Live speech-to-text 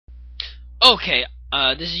Okay,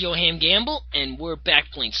 this is Johan Gamble, and we're back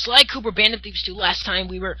playing Sly Cooper Bandit Thieves 2. Last time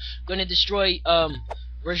we were going to destroy,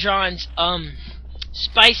 Rajan's,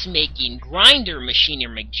 spice-making grinder machine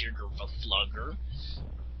flugger.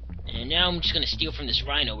 And now I'm just going to steal from this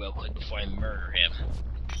rhino real quick before I murder him.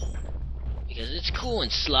 Because it's cool when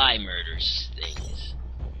Sly murders things.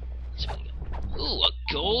 Ooh, a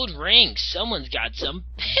gold ring. Someone's got some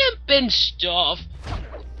pimpin' stuff.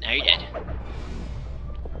 Now you're dead.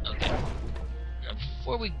 Okay.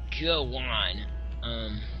 Before we go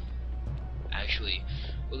on, actually,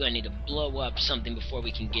 we're gonna need to blow up something before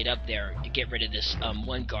we can get up there to get rid of this,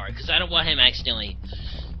 one guard, because I don't want him accidentally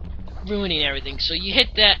ruining everything. So you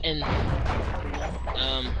hit that, and,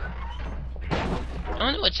 I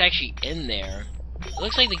don't know what's actually in there. It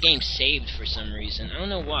looks like the game saved for some reason. I don't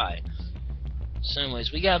know why. So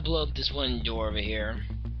anyways, we gotta blow up this one door over here.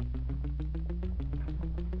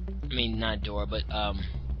 I mean, not door, but,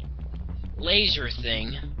 laser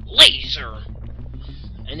thing. Laser!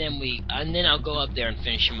 And then I'll go up there and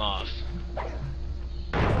finish him off.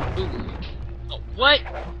 Ooh. Oh, what?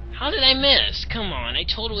 How did I miss? Come on, I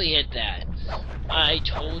totally hit that. I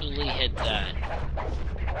totally hit that.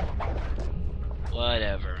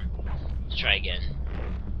 Whatever. Let's try again.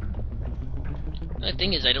 The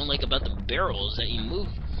thing is I don't like about the barrels that you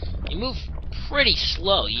move pretty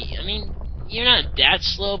slow. I mean, you're not that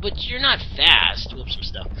slow, but you're not fast. Whoops, some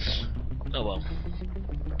stuff. Oh well.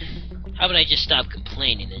 How about I just stop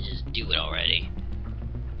complaining and just do it already?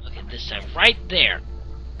 Okay, this time right there.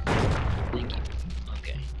 Thank you.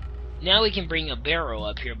 Okay. Now we can bring a barrel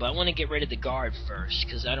up here, but I want to get rid of the guard first,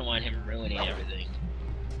 because I don't want him ruining everything.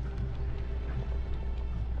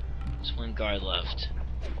 There's one guard left.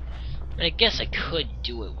 And I guess I could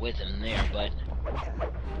do it with him there, but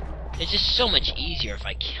it's just so much easier if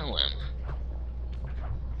I kill him.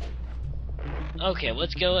 Okay,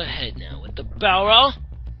 let's go ahead now with the barrel.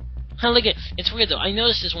 Look at it's weird though. I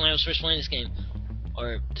noticed this when I was first playing this game,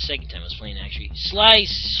 or the second time I was playing actually. Sly's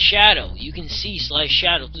shadow. You can see Sly's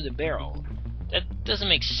shadow through the barrel. That doesn't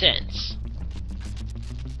make sense.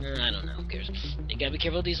 I don't know. Who cares? You gotta be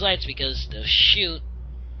careful with these lights because they'll shoot.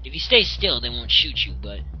 If you stay still, they won't shoot you,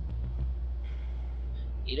 but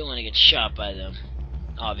you don't want to get shot by them,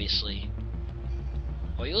 obviously,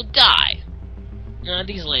 or you'll die. No,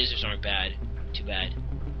 these lasers aren't bad. Too bad.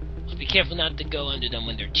 Just be careful not to go under them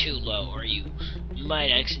when they're too low, or you might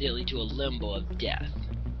accidentally do a limbo of death.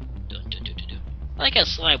 Dun, dun, dun, dun, dun. I like how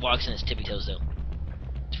Sly walks on his tippy toes, though.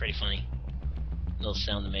 It's pretty funny. Little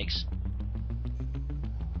sound it makes.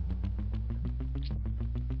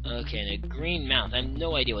 Okay, and a green mouth. I have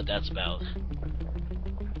no idea what that's about.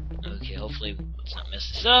 Okay, hopefully let's not mess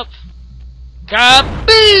this up.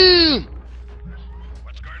 Kaboom!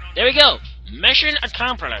 There we go. Mission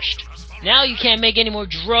accomplished. Now you can't make any more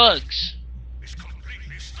drugs.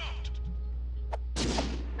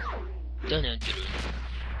 Dun, dun, dun.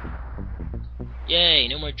 Yay,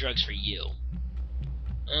 no more drugs for you.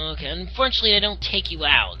 Okay, unfortunately I don't take you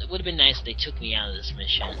out. It would have been nice if they took me out of this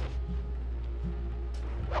mission.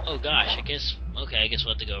 Oh gosh, I guess we'll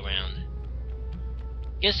have to go around.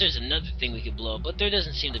 Guess there's another thing we could blow up, but there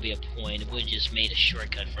doesn't seem to be a point. It would have just made a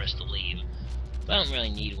shortcut for us to leave. But I don't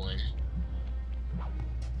really need one.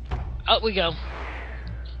 Out we go.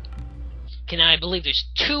 Okay, now I believe there's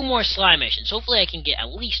 2 more Sly missions. Hopefully I can get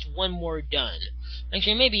at least 1 more done.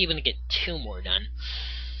 Actually, maybe even get 2 more done.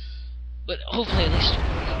 But hopefully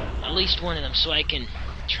at least one of them, so I can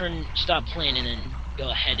stop playing and then go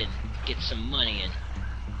ahead and get some money and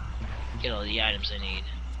get all the items I need.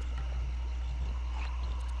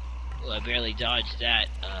 Ooh, I barely dodged that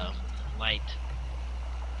light.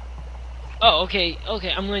 Oh, okay,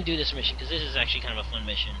 I'm going to do this mission, because this is actually kind of a fun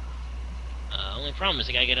mission. Only problem is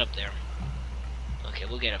I gotta get up there. Okay,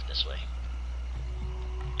 we'll get up this way.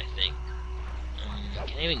 I think.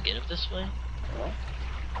 Can I even get up this way?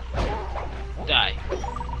 Die.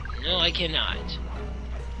 No, I cannot.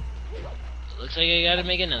 It looks like I gotta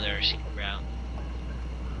make another secret route.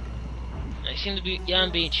 I seem to be... yeah,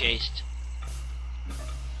 I'm being chased.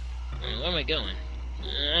 Where am I going?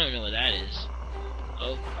 I don't know what that is.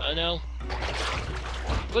 Oh no.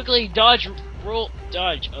 Quickly, dodge, roll,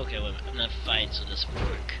 dodge. Okay, wait a minute. I'm not fighting, so this will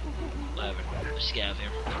work. Whatever. Let's just get out of here.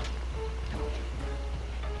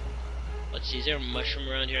 Let's see, is there a mushroom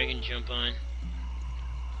around here I can jump on?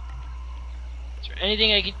 Is there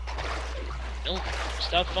anything I can... Don't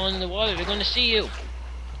stop falling in the water, they're gonna see you.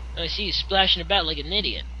 I see you splashing about like an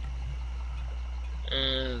idiot.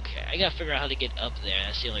 Okay, I gotta figure out how to get up there,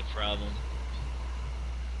 that's the only problem.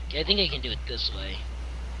 Okay, I think I can do it this way.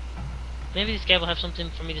 Maybe this guy will have something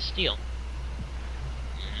for me to steal.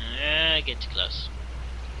 Get too close.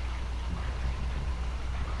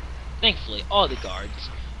 Thankfully, all the guards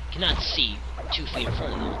cannot see 2 feet in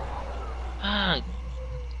front of them. Ah,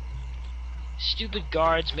 stupid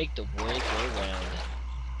guards make the world go round.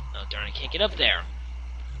 Oh darn, I can't get up there.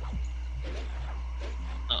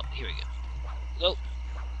 Oh, here we go. Oh,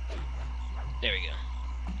 there we go.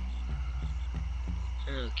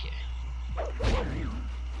 Okay.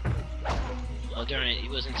 Oh darn it, he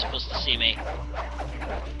wasn't supposed to see me.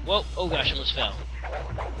 Whoa, oh gosh, almost fell.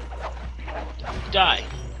 Die.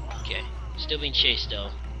 Okay, still being chased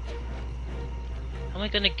though. How am I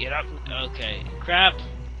gonna get up? Okay, crap.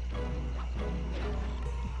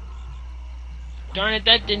 Darn it,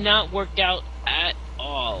 that did not work out at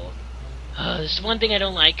all. This is one thing I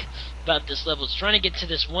don't like about this level. It's trying to get to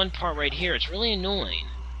this one part right here. It's really annoying.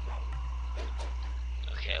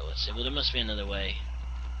 Okay, let's see. Well, there must be another way.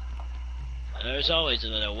 There's always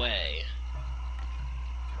another way.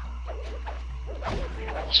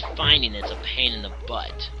 Just finding it's a pain in the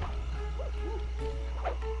butt.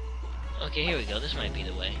 Okay, here we go. This might be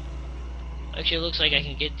the way. Actually, it looks like I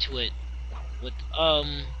can get to it with,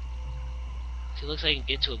 it looks like I can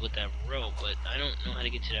get to it with that rope, but I don't know how to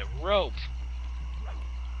get to that rope.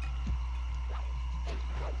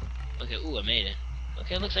 Okay, ooh, I made it.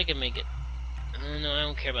 Okay, it looks like I make it. No, I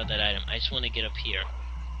don't care about that item. I just want to get up here.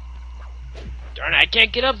 Darn it, I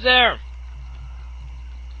can't get up there!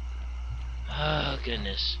 Oh,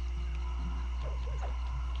 goodness.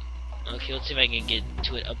 Okay, let's see if I can get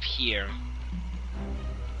to it up here.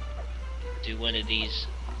 Do one of these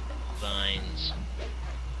vines.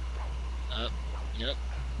 Up. Nope.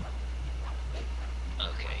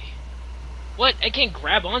 Okay. What? I can't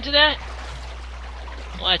grab onto that?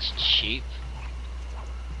 Well, that's cheap.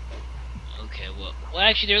 Okay, well,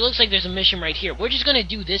 actually, there looks like there's a mission right here. We're just gonna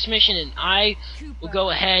do this mission, and I will go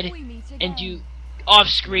ahead and do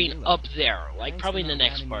off-screen up there, like probably in the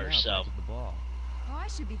next part or so. I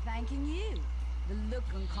should be thanking you. The look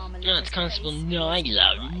on No, it's Constable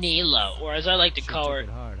Nila, or as I like to call her,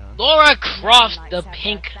 Laura Croft the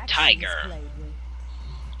Pink Tiger.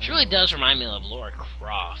 She really does remind me of Laura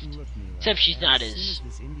Croft, except she's not as...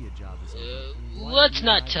 let's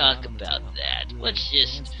not talk about that. Let's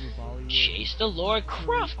just chase the Laura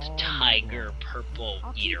Croft Tiger Purple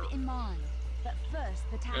Eater.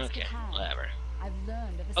 Okay, whatever.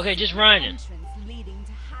 Okay, just run.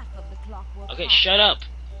 Okay, shut up.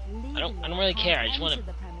 I don't really care. I just want to.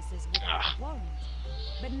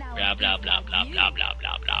 Blah blah blah blah blah blah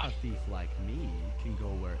blah blah. A thief like me can go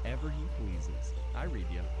wherever he pleases. I read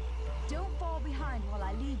you. Don't fall behind while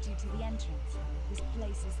I lead you to the entrance. This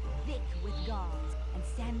place is thick with guards, and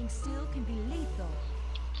standing still can be lethal.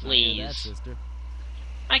 Please.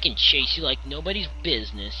 I can chase you like nobody's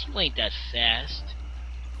business. You ain't that fast.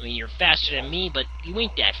 I mean, you're faster than me, but you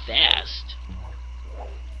ain't that fast.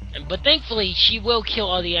 But thankfully, she will kill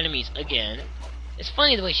all the enemies again. It's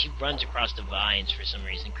funny the way she runs across the vines for some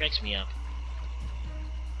reason. It cracks me up.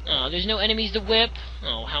 Oh, there's no enemies to whip?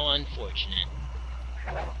 Oh, how unfortunate.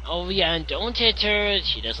 Oh yeah, and don't hit her.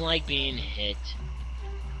 She doesn't like being hit.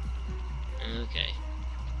 Okay.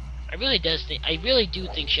 I really do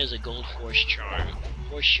think she has a gold horseshoe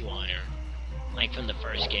on her. Like from the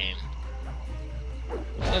first game.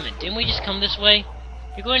 Wait a minute, didn't we just come this way?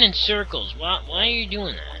 You're going in circles. Why are you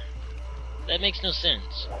doing that? That makes no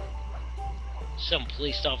sense. Some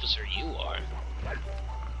police officer you are.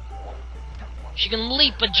 She can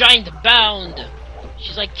leap a giant bound!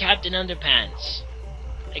 She's like Captain Underpants.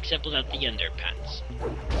 Except without the underpants.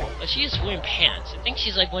 But she is wearing pants. I think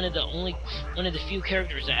she's like one of the few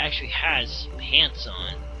characters that actually has pants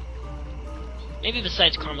on. Maybe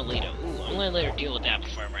besides Carmelita. Ooh, I'm gonna let her deal with that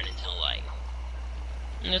before I run into the light.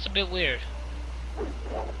 And that's a bit weird.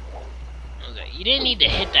 Okay, you didn't need to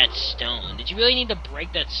hit that stone. Did you really need to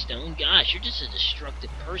break that stone? Gosh, you're just a destructive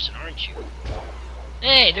person, aren't you?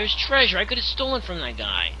 Hey, there's treasure. I could have stolen from that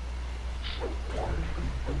guy.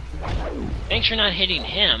 Thanks for not hitting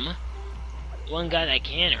him. The one guy that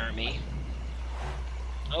can hurt me.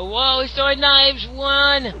 Oh, whoa, he's throwing knives.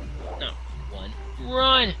 One. No, one.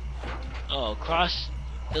 Run. Oh, cross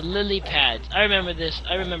the lily pads. I remember this.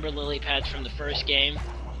 I remember lily pads from the first game.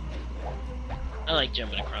 I like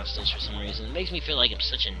jumping across those for some reason. It makes me feel like I'm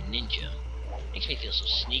such a ninja. It makes me feel so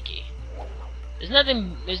sneaky. There's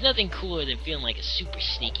nothing cooler than feeling like a super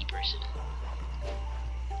sneaky person.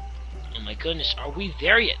 Oh my goodness, are we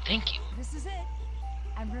there yet? Thank you. This is it.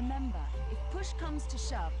 And remember, if push comes to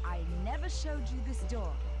shove, I never showed you this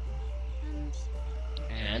door.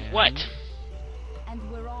 And what?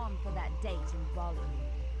 And we're on for that date in Bali.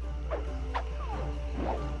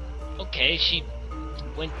 Okay, she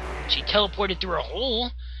teleported through a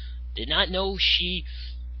hole. Did not know she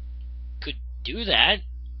could do that.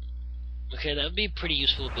 Okay, that would be a pretty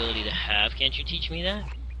useful ability to have. Can't you teach me that?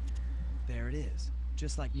 There it is,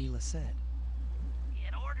 just like Mila said.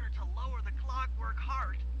 In order to lower the clockwork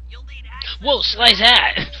heart, you'll need access Whoa, to Sly's the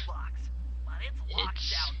hat! toolbox, but it's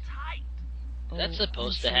locked down tight. That's Oh,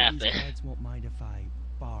 supposed I'm to sure happen. These guards won't mind if I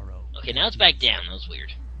borrow. Okay, their now it's back keys. down. That was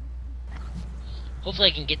weird. Hopefully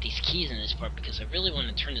I can get these keys in this part because I really want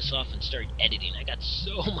to turn this off and start editing. I got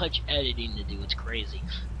so much editing to do, it's crazy.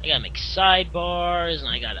 I gotta make sidebars, and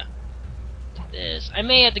I gotta do this. I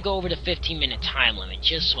may have to go over the 15-minute time limit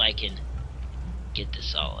just so I can get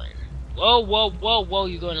this all in. Whoa, whoa, whoa, whoa,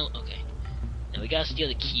 you're going to... Okay. Now we gotta steal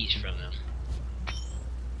the keys from them.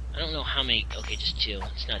 I don't know how many... Okay, just 2.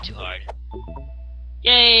 It's not too hard.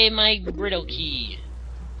 Yay, my brittle key!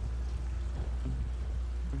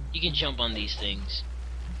 You can jump on these things.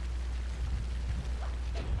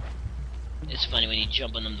 It's funny, when you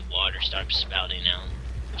jump on them, the water starts spouting out.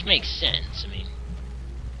 Which makes sense, I mean...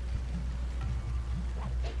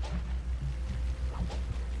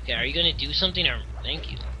 Okay, are you gonna do something, or...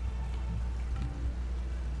 Thank you.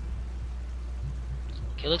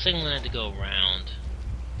 Okay, looks like I'm gonna have to go around.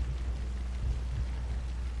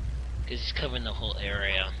 Because he's covering the whole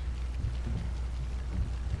area.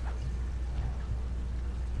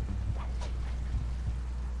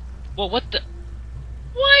 Well, what the...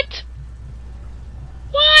 What?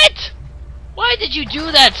 What? Why did you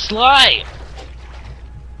do that, Sly?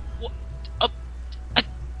 What?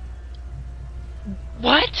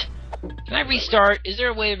 What? Can I restart? Is there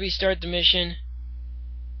a way to restart the mission?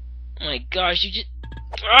 Oh my gosh, you just...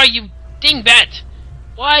 Oh, you dingbat!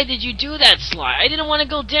 Why did you do that, Sly? I didn't want to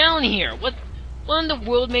go down here. What in the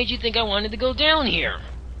world made you think I wanted to go down here?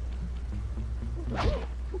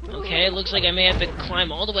 Okay, it looks like I may have to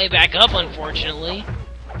climb all the way back up, unfortunately.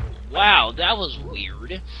 Wow, that was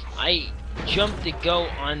weird. I jumped to go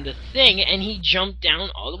on the thing, and he jumped down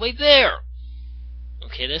all the way there.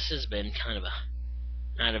 Okay, this has been kind of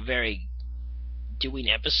not a very doing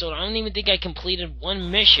episode. I don't even think I completed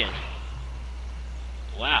one mission.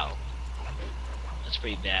 Wow. That's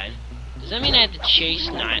pretty bad. Does that mean I have to chase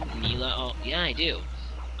not Mila? Oh, yeah, I do.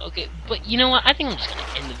 Okay, but you know what? I think I'm just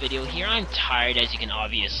gonna end the video here. I'm tired, as you can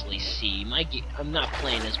obviously see. I'm not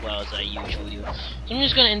playing as well as I usually do. So I'm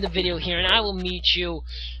just gonna end the video here, and I will meet you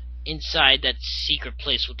inside that secret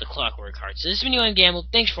place with the clockwork heart. So this is been you, I'm Gamble.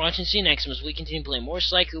 Thanks for watching. See you next time as we continue playing more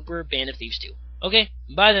Sly Cooper, Band of Thieves 2. Okay,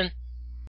 bye then.